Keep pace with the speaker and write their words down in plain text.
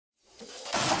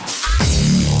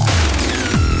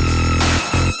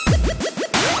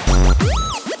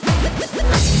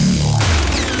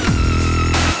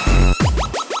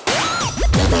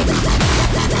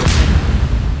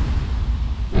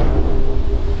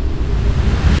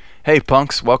Hey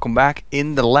punks, welcome back.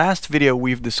 In the last video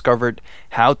we've discovered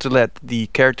how to let the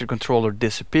character controller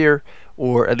disappear,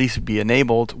 or at least be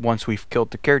enabled once we've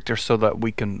killed the character, so that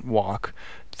we can walk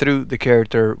through the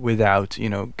character without,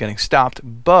 getting stopped.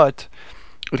 But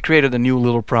it created a new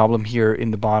little problem here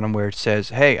in the bottom where it says,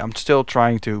 hey, I'm still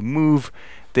trying to move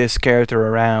this character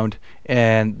around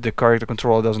and the character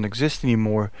controller doesn't exist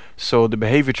anymore, so the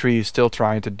behavior tree is still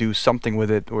trying to do something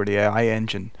with it, or the AI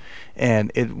engine,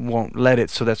 and it won't let it,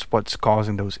 so that's what's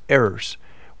causing those errors.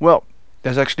 Well,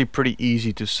 that's actually pretty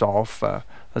easy to solve.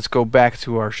 Let's go back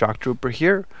to our shock trooper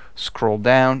here, scroll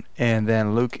down, and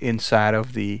then look inside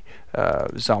of the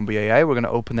zombie AI. We're going to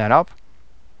open that up,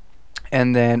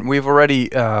 and then we've already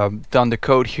done the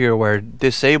code here where it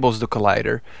disables the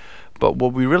collider. But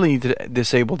what we really need to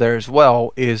disable there as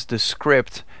well is the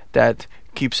script that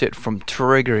keeps it from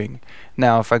triggering.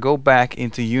 Now if I go back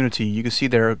into Unity, you can see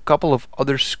there are a couple of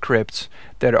other scripts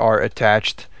that are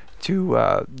attached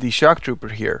to the shock trooper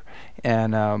here.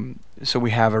 And so we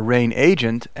have a rain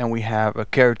agent and we have a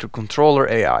character controller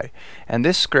AI. And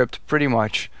this script pretty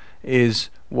much is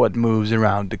what moves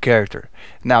around the character.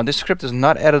 Now this script is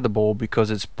not editable because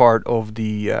it's part of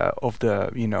the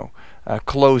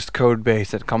closed code base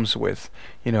that comes with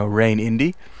Rain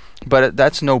Indie, but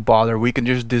that's no bother. We can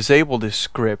just disable this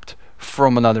script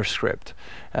from another script,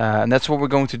 and that's what we're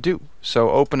going to do.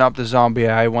 So open up the zombie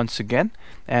AI once again,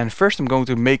 and first I'm going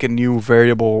to make a new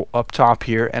variable up top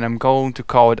here, and I'm going to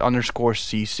call it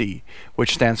 _cc,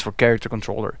 which stands for character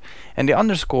controller. And the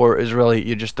underscore is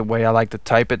really just the way I like to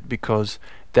type it, because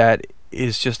that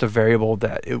is just a variable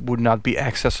that it would not be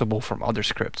accessible from other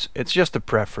scripts. It's just a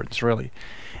preference, really.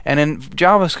 And in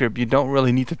JavaScript, you don't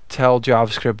really need to tell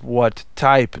JavaScript what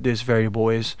type this variable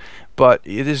is, but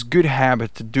it is good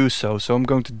habit to do so, so I'm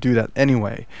going to do that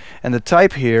anyway. And the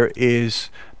type here is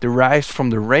derived from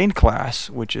the Rain class,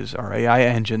 which is our AI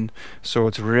engine, so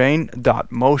it's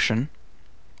rain.motion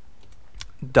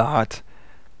dot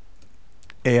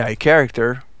AI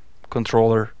character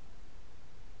controller,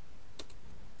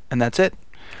 and that's it.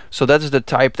 So that is the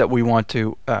type that we want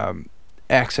to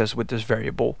access with this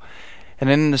variable. And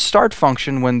then in the start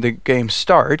function, when the game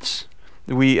starts,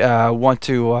 we want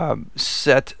to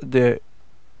set the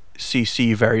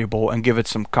cc variable and give it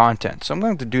some content. So I'm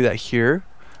going to do that here,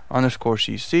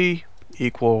 _cc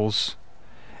equals,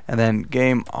 and then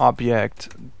game object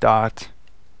dot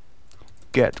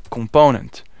get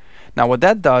component. Now what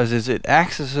that does is it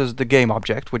accesses the game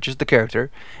object, which is the character,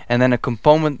 and then a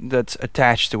component that's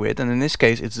attached to it, and in this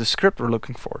case it's the script we're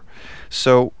looking for.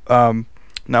 So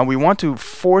now we want to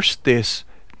force this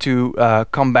to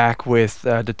come back with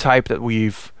the type that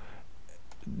we've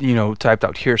typed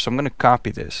out here. So I'm going to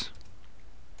copy this,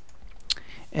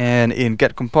 and in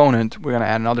get component we're going to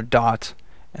add another dot,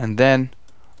 and then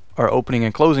our opening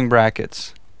and closing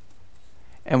brackets,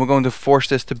 and we're going to force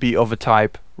this to be of a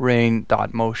type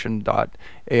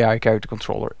rain.motion.ai character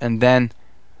controller, and then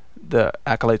the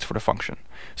accolades for the function.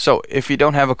 So if you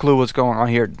don't have a clue what's going on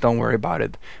here, don't worry about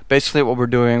it. Basically what we're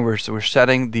doing, we're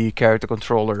setting the character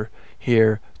controller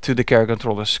here to the character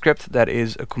controller script that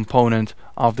is a component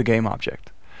of the game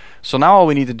object. So now all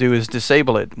we need to do is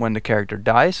disable it when the character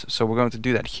dies. So we're going to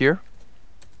do that here,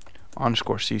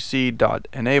 _cc dot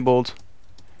enabled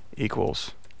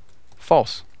equals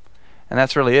false. And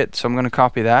that's really it. So I'm going to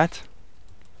copy that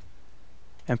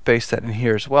and paste that in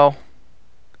here as well,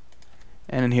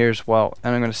 and in here as well,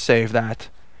 and I'm going to save that,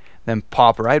 then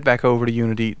pop right back over to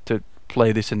Unity to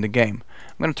play this in the game.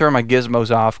 I'm going to turn my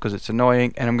gizmos off because it's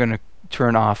annoying, and I'm going to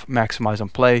turn off maximize on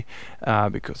play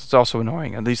because it's also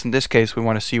annoying. At least in this case we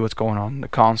want to see what's going on in the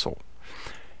console.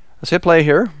 Let's hit play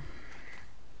here.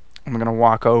 I'm going to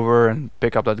walk over and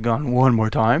pick up that gun one more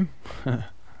time.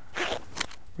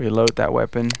 Reload that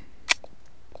weapon.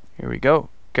 Here we go.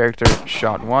 Character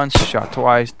shot once, shot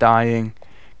twice, dying.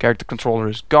 Character controller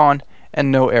is gone,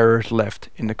 and no errors left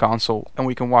in the console, and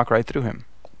we can walk right through him.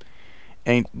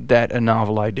 Ain't that a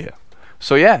novel idea?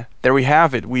 So yeah, there we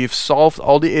have it. We've solved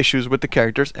all the issues with the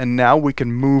characters, and now we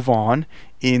can move on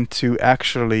into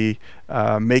actually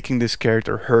making this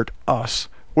character hurt us,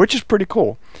 which is pretty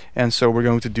cool. And so we're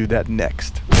going to do that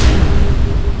next.